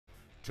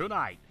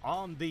Tonight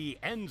on the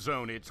End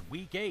Zone, it's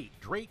Week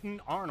 8.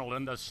 Drayton Arnold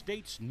and the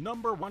state's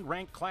 #1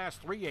 ranked Class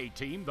 3A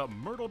team, the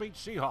Myrtle Beach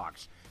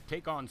Seahawks,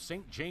 take on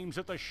St. James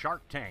at the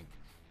Shark Tank.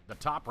 The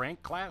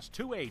top-ranked Class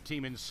 2A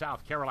team in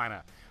South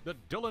Carolina, the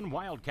Dillon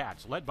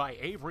Wildcats, led by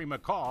Avery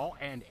McCall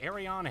and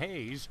Arion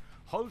Hayes,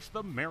 host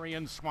the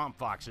Marion Swamp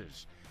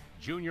Foxes.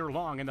 Junior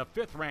Long and the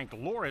 5th-ranked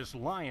Loris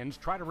Lions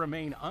try to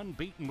remain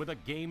unbeaten with a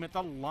game at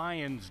the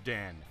Lions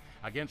Den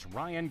against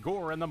Ryan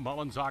Gore and the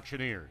Mullins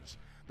Auctioneers.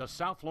 The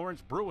South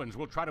Lawrence Bruins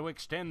will try to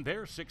extend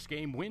their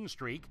 6-game win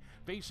streak,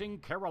 facing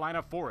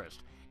Carolina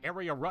Forest.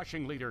 Area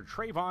rushing leader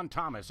Trayvon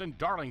Thomas and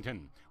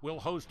Darlington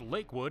will host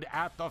Lakewood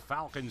at the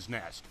Falcons'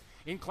 Nest.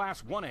 In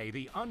Class 1A,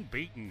 the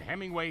unbeaten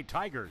Hemingway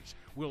Tigers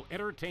will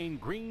entertain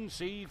Green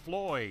Sea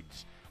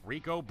Floyds.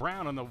 Rico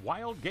Brown and the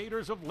Wild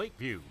Gators of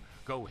Lakeview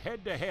go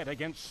head-to-head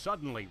against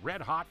suddenly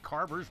red-hot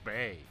Carvers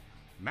Bay.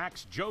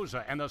 Max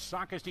Josa and the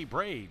Socastee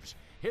Braves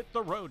hit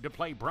the road to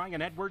play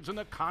Brian Edwards and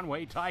the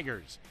Conway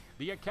Tigers.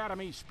 The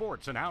Academy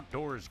Sports and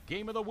Outdoors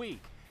Game of the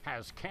Week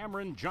has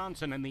Cameron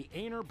Johnson and the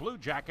Ainer Blue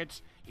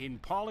Jackets in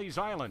Pawleys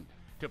Island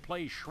to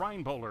play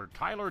shrine bowler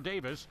Tyler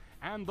Davis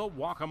and the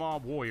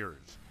Waccamaw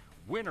Warriors.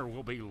 Winner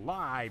will be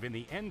live in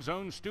the End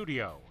Zone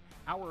studio.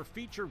 Our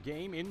feature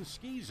game in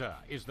Skeeza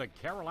is the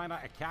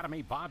Carolina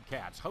Academy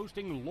Bobcats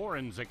hosting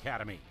Lawrence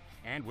Academy,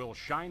 and will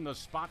shine the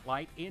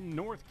spotlight in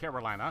North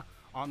Carolina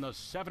on the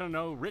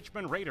 7-0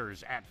 Richmond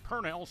Raiders at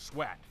Purnell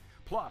Sweat.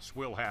 Plus,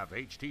 we'll have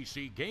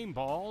HTC game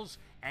balls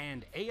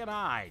and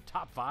A&I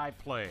Top 5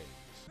 plays.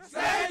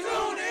 Stay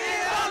tuned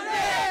in on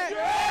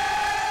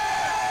next!